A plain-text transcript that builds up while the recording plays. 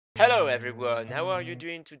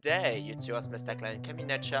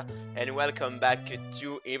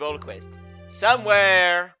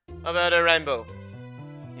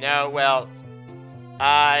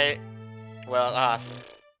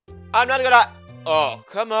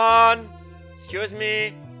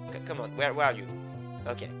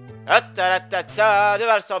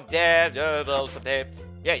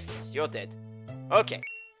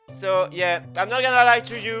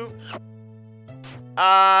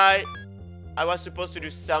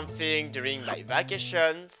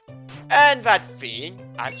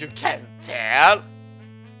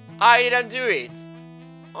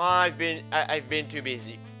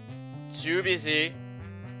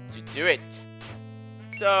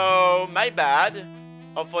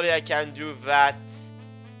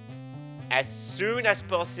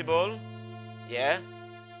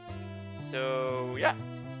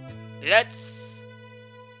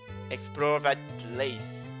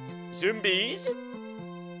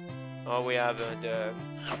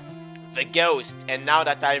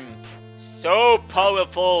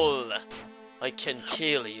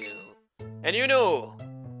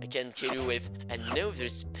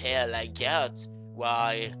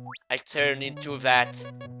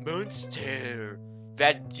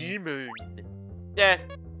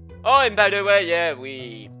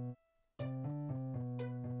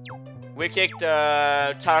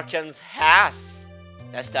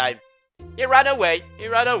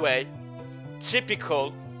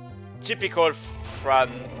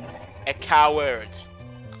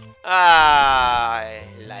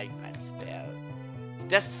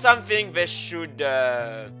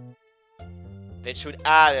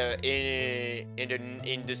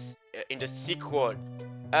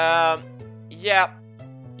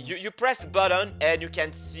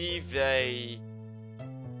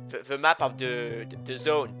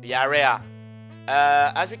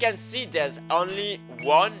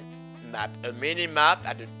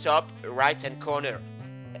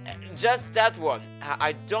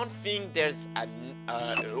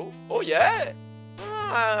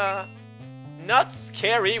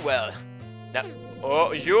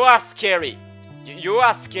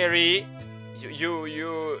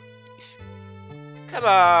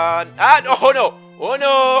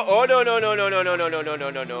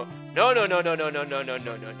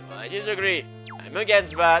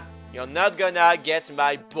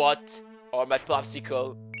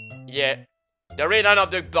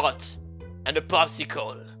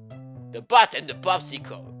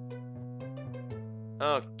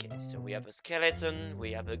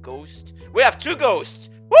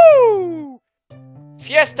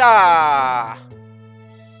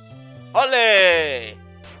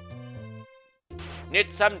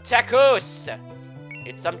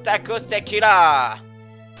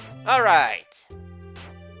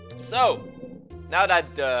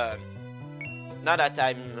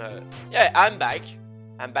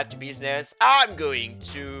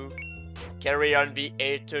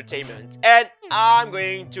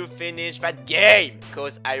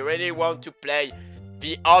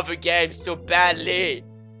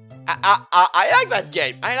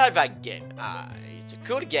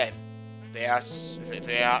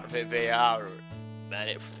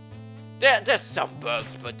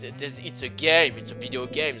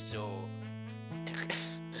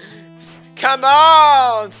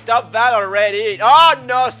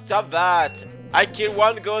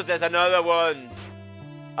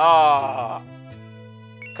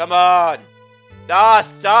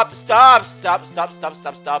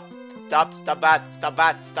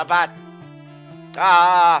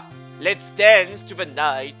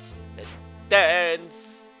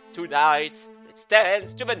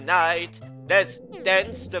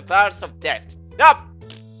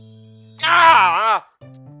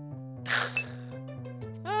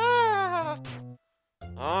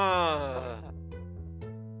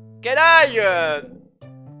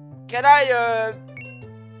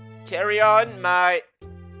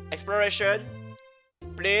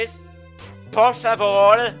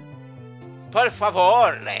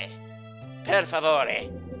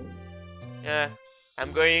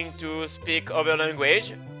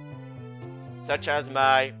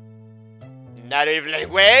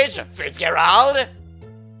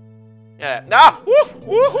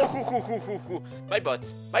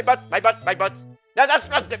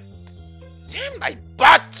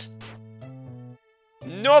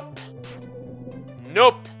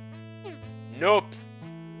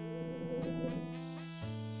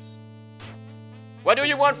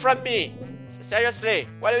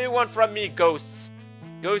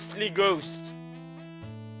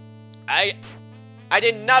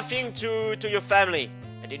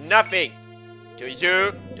did nothing. To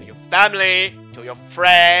you, to your family, to your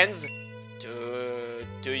friends, to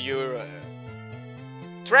your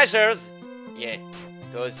treasures. Yeah,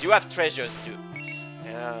 because you have treasures too.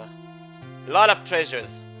 A lot of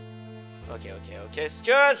treasures. Okay.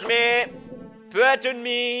 Excuse me. Pardon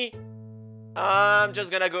me. I'm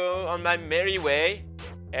just gonna go on my merry way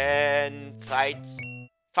and fight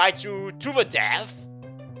you to the death.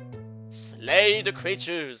 Slay the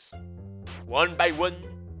creatures. One by one.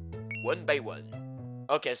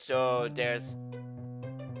 Okay, so there's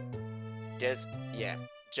yeah,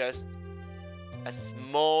 just a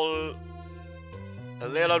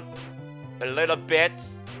little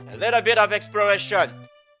bit of exploration.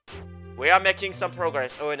 We are making some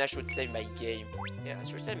progress. Oh, and I should save my game. Yeah, I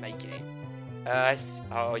should save my game.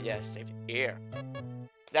 Oh yeah, saved here.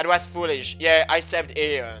 That was foolish. Yeah, I saved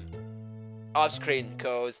here off screen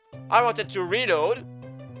because I wanted to reload.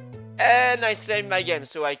 And I saved my game,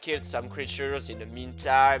 so I killed some creatures in the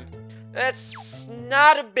meantime. That's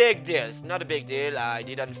not a big deal. It's not a big deal. I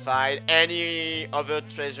didn't find any other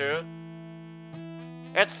treasure.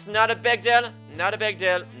 It's not a big deal. Not a big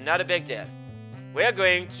deal. We're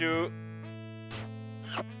going to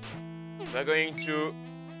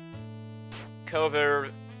cover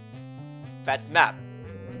that map.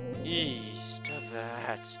 Stop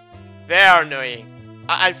that. Very annoying.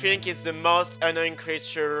 I think it's the most annoying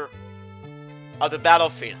creature of the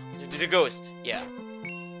battlefield. The ghost, yeah.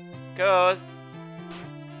 Because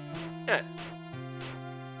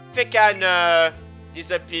they can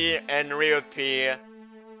disappear and reappear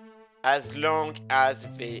as long as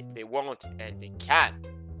they want and they can.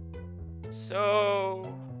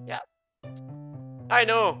 So, yeah. I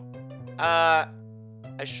know. I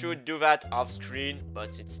should do that off screen,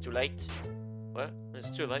 but it's too late. Well, it's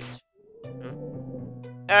too late.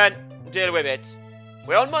 And deal with it.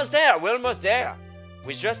 We're almost there.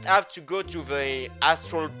 We just have to go to the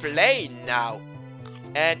astral plane now.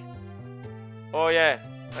 And oh yeah,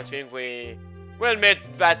 I think we'll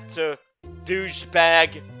meet that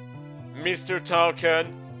douchebag Mr.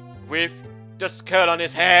 Tolkien with the skull on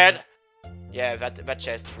his head. Yeah, that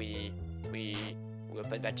chest, we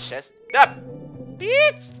open that chest. Ah!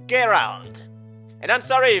 It's Geralt. And I'm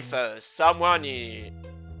sorry if someone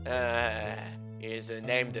is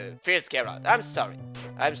named Fitzgerald. I'm sorry.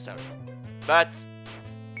 But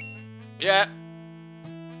yeah,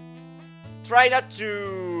 try not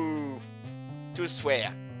to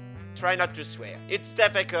swear. It's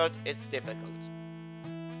difficult.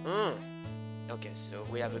 Okay, so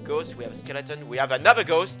we have a ghost, we have a skeleton, we have another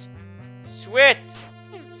ghost. Sweet.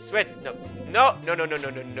 No.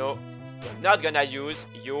 I'm not gonna use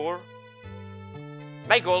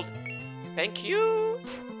my gold. Thank you.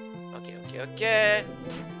 Okay.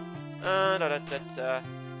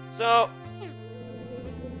 So,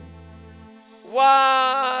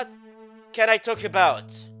 what can I talk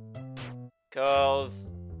about? Cause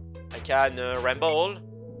I can ramble.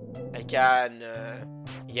 I can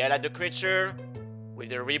yell at the creature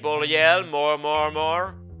with a rebel yell.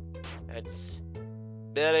 More. It's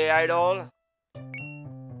Billy Idol.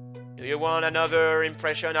 Do you want another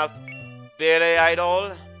impression of Billy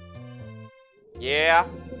Idol? Yeah.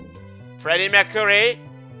 Freddie Mercury.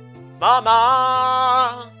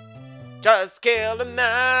 Mama just killed a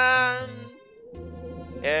man.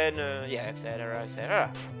 And yeah,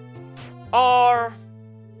 etc. Or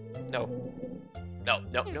no.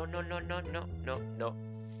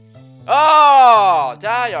 Oh,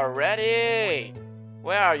 die already.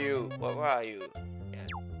 Where are you? Yeah.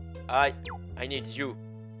 I need you.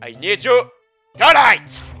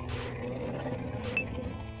 Tonight.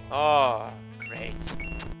 Oh, great.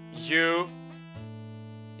 You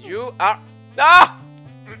are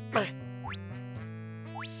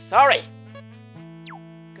sorry.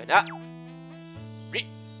 Gonna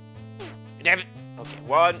never. Okay,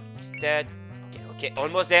 one is dead. Okay,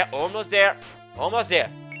 almost there.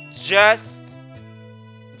 Just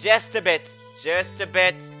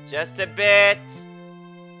a bit.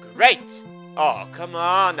 Great. Oh, come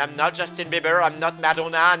on. I'm not Justin Bieber. I'm not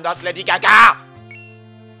Madonna. I'm not Lady Gaga.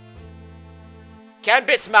 Can't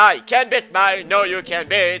beat my. No, you can't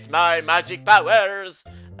beat my magic powers.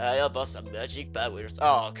 I have some magic powers.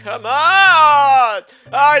 Oh, come on.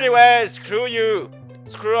 Anyway, screw you.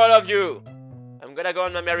 Screw all of you. I'm gonna go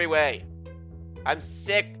on my merry way. I'm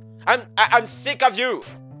sick. I'm sick of you.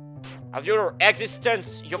 Of your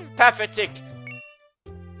existence. Your pathetic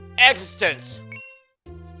existence.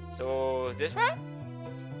 So, this way?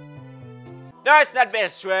 No, it's not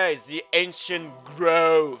this way. It's the ancient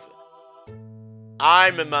grove.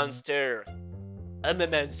 I'm a monster.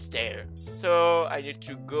 So, I need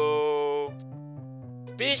to go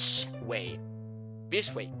Fish way.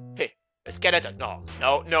 Fish way. Hey, a skeleton. No,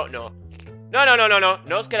 no, no, no. No, no, no, no, no.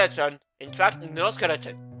 No skeleton. In fact, no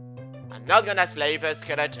skeleton. I'm not gonna slay a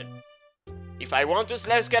skeleton. If I want to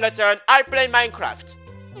slay a skeleton, I play Minecraft.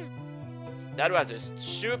 That was a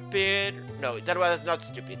stupid... No, that was not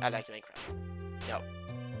stupid. I like Minecraft. No.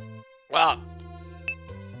 Well,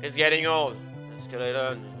 it's getting old. The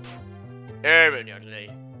skeleton.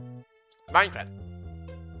 Evidently. Minecraft.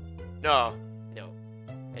 No, no.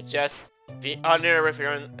 It's just the only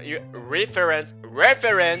reference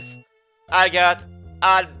I got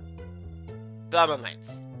at the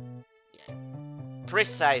moment. Yeah.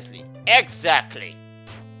 Precisely. Exactly.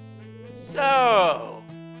 So...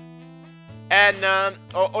 And,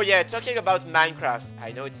 oh yeah, talking about Minecraft.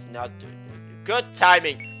 I know it's not good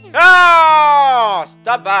timing. Oh!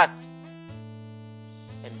 Stop that!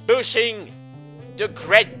 Ambushing the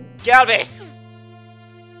great Galvis!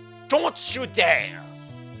 Don't you dare!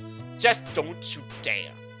 Just don't you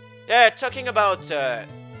dare! Yeah, talking about,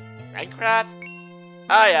 Minecraft,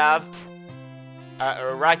 I have,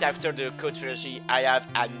 right after the code trilogy, I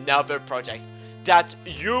have another project that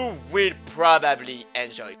you will probably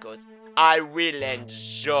enjoy, because I will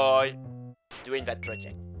enjoy doing that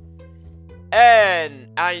project. And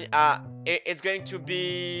it's going to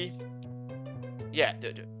be, yeah,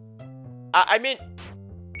 I mean,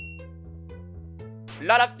 a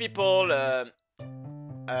lot of people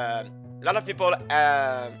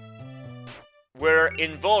were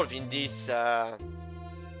involved in this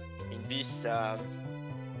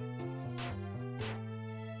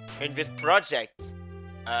project.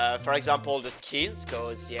 For example, the skins,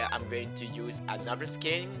 cause yeah, I'm going to use another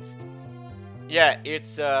skins. Yeah,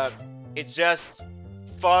 it's just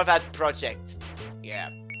for that project. Yeah.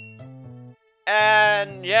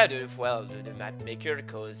 And yeah, the map maker,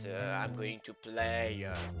 cause I'm going to play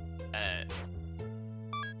an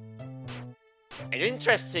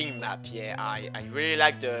interesting map. Yeah, I really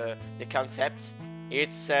like the concept.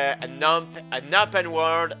 It's an open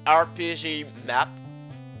world RPG map,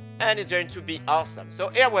 and it's going to be awesome. So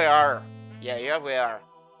here we are. Yeah, here we are.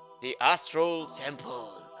 The Astral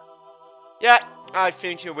Temple. Yeah, I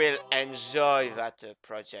think you will enjoy that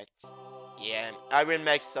project. Yeah, I will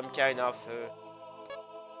make some kind of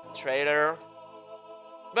trailer,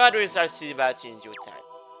 but we shall see that in due time.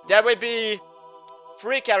 There will be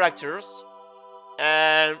 3 characters,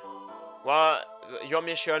 and well, your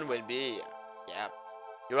mission will be, yeah,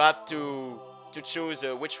 you have to choose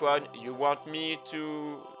which one you want me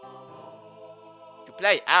to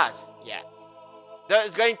play as. Yeah,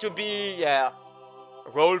 there's going to be, yeah,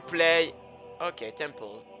 role play. Okay,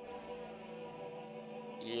 temple.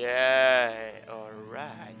 Yeah,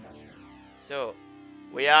 alright. So,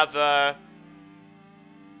 we have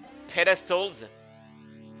pedestals,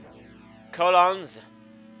 columns,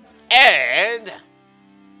 and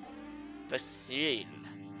the seal.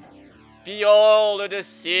 Behold the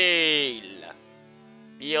seal.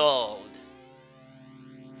 Behold.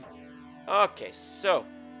 Okay, so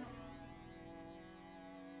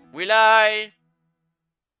will I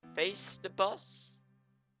face the boss?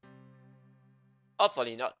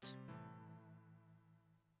 Hopefully not.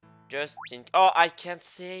 Just think. Oh, I can't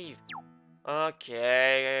save.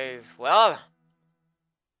 Okay, well.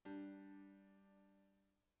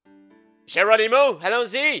 Geronimo,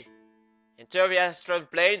 allons-y. Enter the astral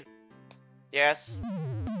plane. Yes.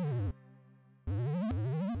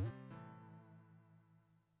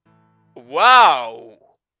 Wow.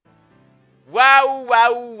 Wow,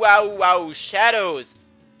 wow, wow, wow. Shadows.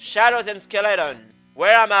 Shadows and skeleton.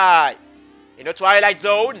 Where am I? In the Twilight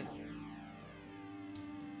Zone?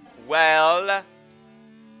 Well,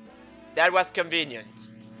 that was convenient.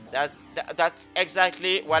 That's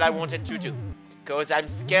exactly what I wanted to do. Because I'm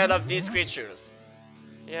scared of these creatures.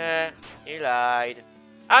 Yeah, he lied.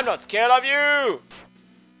 I'm not scared of you!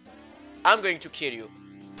 I'm going to kill you.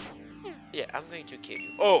 Yeah, I'm going to kill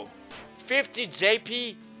you. Oh, 50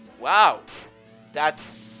 JP? Wow.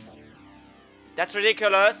 That's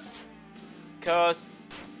ridiculous. Cause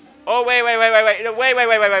oh wait.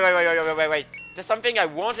 There's something I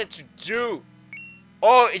wanted to do.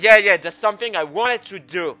 Oh yeah, there's something I wanted to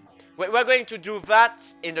do. We're going to do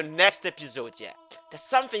that in the next episode, yeah. There's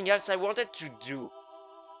something else I wanted to do.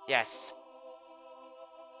 Yes.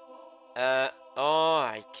 Oh,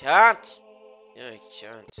 I can't. I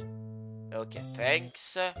can't. Okay,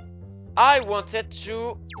 thanks. I wanted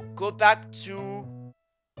to go back to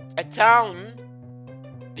a town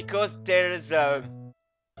because there's a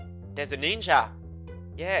ninja.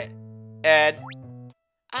 Yeah. And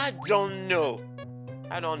I don't know.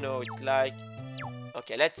 It's like,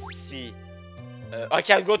 okay, let's see. I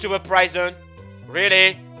can go to the prison.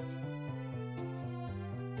 Really?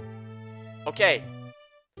 Okay.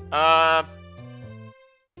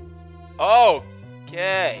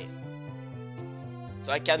 Okay.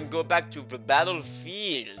 So I can go back to the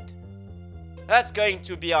battlefield. That's going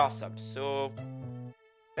to be awesome. So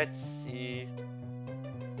let's see.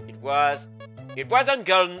 It wasn't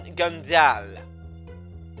Gundal.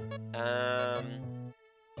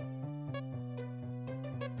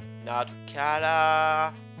 Not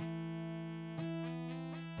Kala.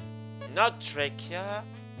 Not Treka.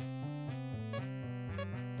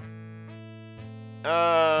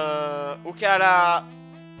 Ukala.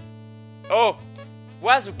 Oh,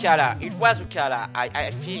 was Ukala. It was Ukala.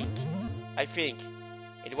 I think.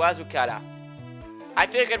 It was Ukala. I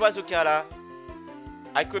think it was Ukala.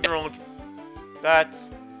 I could be wrong. But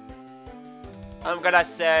I'm gonna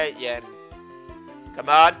say, yeah. Come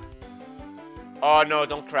on. Oh no,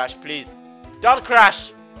 don't crash, please. Don't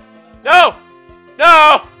crash! No!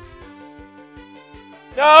 No!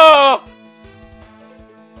 No!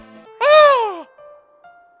 Oh!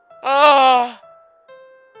 Oh!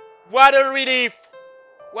 What a relief!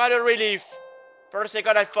 What a relief! For a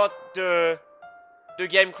second I thought the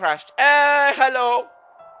game crashed. Hello!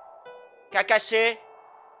 Kakashi?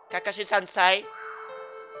 Kakashi-sensei?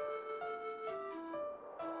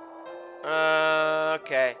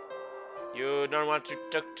 Okay. You don't want to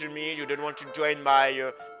talk to me? You don't want to join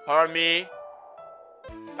my army?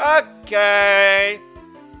 Okay.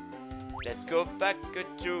 Let's go back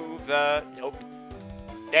to the... Nope.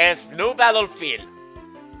 There's no battlefield.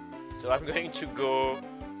 So I'm going to go...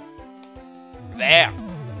 there.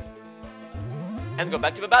 And go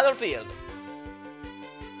back to the battlefield.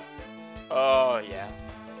 Oh, yeah.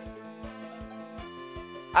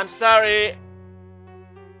 I'm sorry.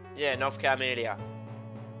 Yeah, North Camellia.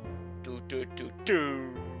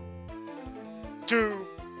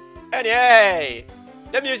 And yay!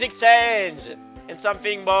 The music changed! And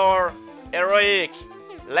something more heroic,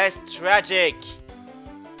 less tragic.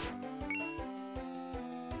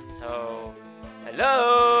 So,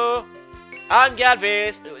 hello! I'm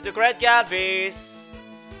Galvis, the great Galvis.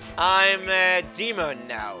 I'm a demon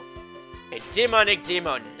now. A demonic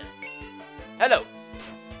demon. Hello.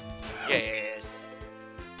 Yes.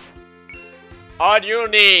 On your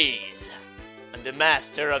knees. I'm the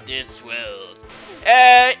master of this world.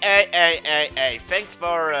 Hey. Thanks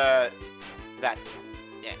for that.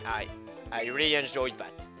 Yeah, I really enjoyed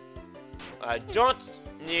that. I don't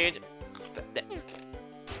need...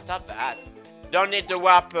 Stop that. Don't need the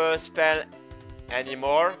warp spell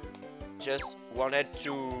anymore. Just wanted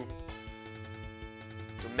to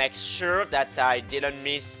make sure that I didn't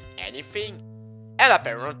miss anything. And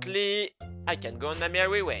apparently, I can go on my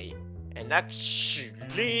merry way. And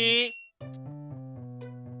actually...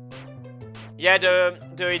 Yeah, the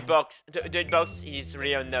hitbox. The hitbox is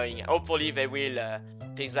really annoying. Hopefully they will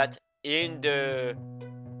fix that in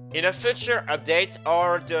a future update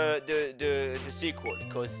or the sequel.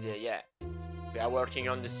 Because yeah, we are working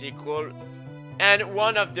on the sequel. And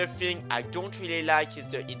one of the things I don't really like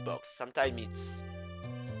is the hitbox. Sometimes it's...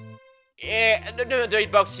 Yeah, the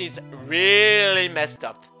hitbox is really messed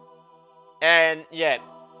up. And yeah,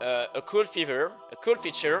 a cool feature,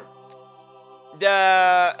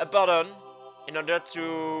 a button in order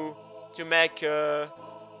to make the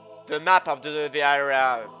map of the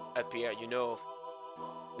area appear, you know,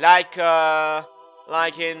 like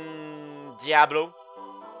in Diablo.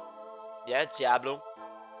 Yeah, Diablo.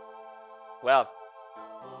 Well,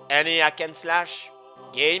 any hack and slash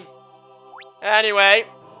game. Anyway,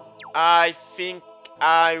 I think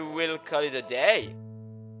I will call it a day.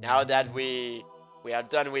 Now that we are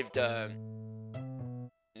done with the...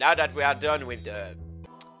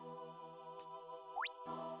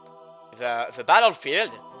 the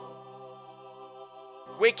battlefield,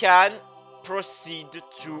 we can proceed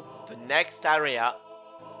to the next area,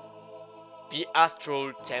 the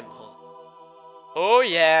Astral Temple. Oh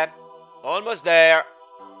yeah, almost there.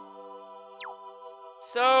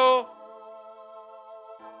 So,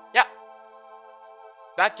 yeah,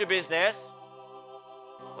 back to business.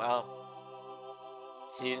 Well,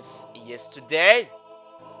 since yesterday,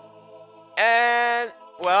 and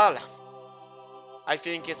well, I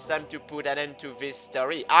think it's time to put an end to this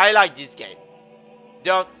story. I like this game.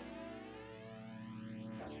 Don't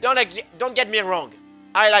get me wrong.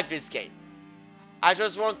 I like this game. I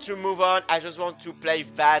just want to move on. I just want to play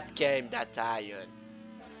that game that I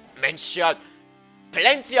mentioned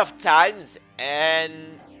plenty of times,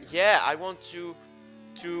 and yeah, I want to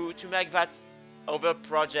make that other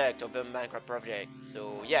Minecraft project.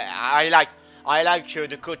 So yeah, I like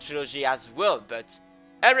the code trilogy as well, but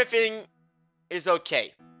everything is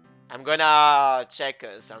okay. I'm gonna check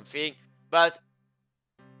something, but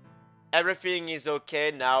everything is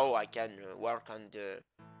okay now. I can work on the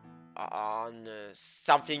on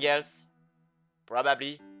something else,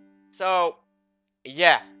 probably. So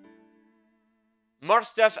yeah, more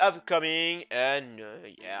stuff upcoming, and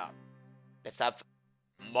yeah, let's have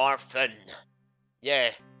more fun.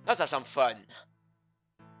 Yeah, let's have some fun.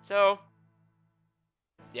 So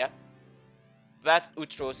yeah, that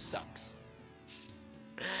outro sucks.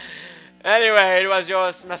 Anyway, it was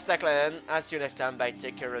yours, Master Clan. I'll see you next time. Bye,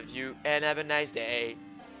 take care of you, and have a nice day.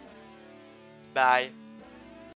 Bye.